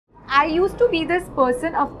I used to be this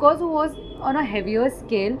person, of course, who was on a heavier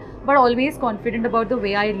scale, but always confident about the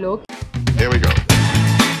way I look. Here we go.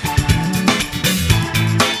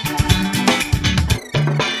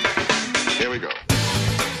 Here we go.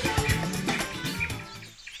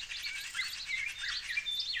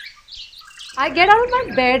 I get out of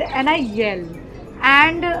my bed and I yell,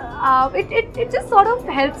 and it just sort of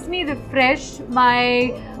helps me refresh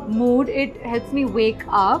my mood. It helps me wake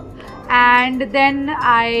up, and then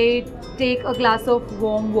I take a glass of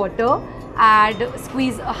warm water,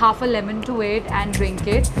 squeeze half a lemon to it and drink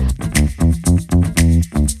it.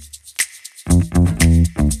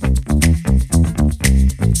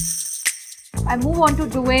 I move on to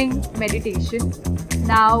doing meditation.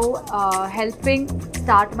 Now, helping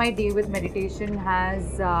start my day with meditation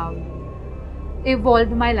has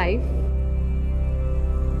evolved my life.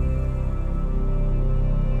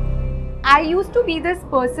 I used to be this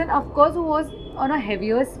person, of course, who was on a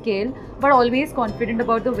heavier scale, but always confident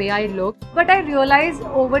about the way I look. But I realized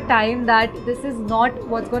over time that this is not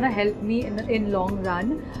what's going to help me in long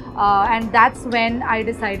run. And that's when I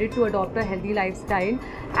decided to adopt a healthy lifestyle,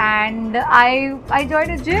 and I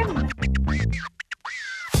joined a gym.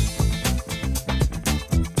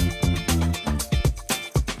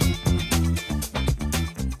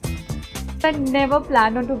 I never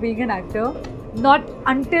planned on to being an actor, not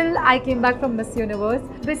until I came back from Miss Universe.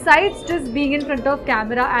 Besides just being in front of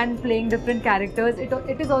camera and playing different characters,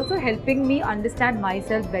 it is also helping me understand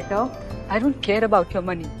myself better. I don't care about your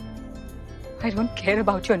money. I don't care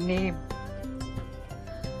about your name.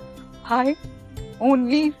 I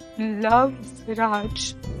only love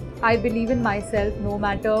Raj. I believe in myself no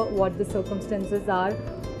matter what the circumstances are,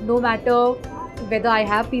 no matter whether I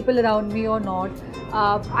have people around me or not.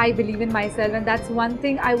 I believe in myself, and that's one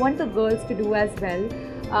thing I want the girls to do as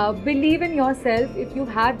well. Believe in yourself. If you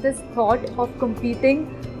had this thought of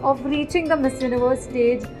competing, of reaching the Miss Universe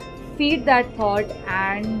stage, feed that thought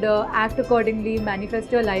and act accordingly,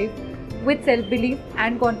 manifest your life with self-belief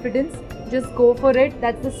and confidence. Just go for it.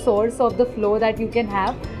 That's the source of the flow that you can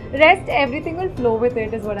have. Rest, everything will flow with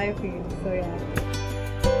it, is what I feel. So yeah.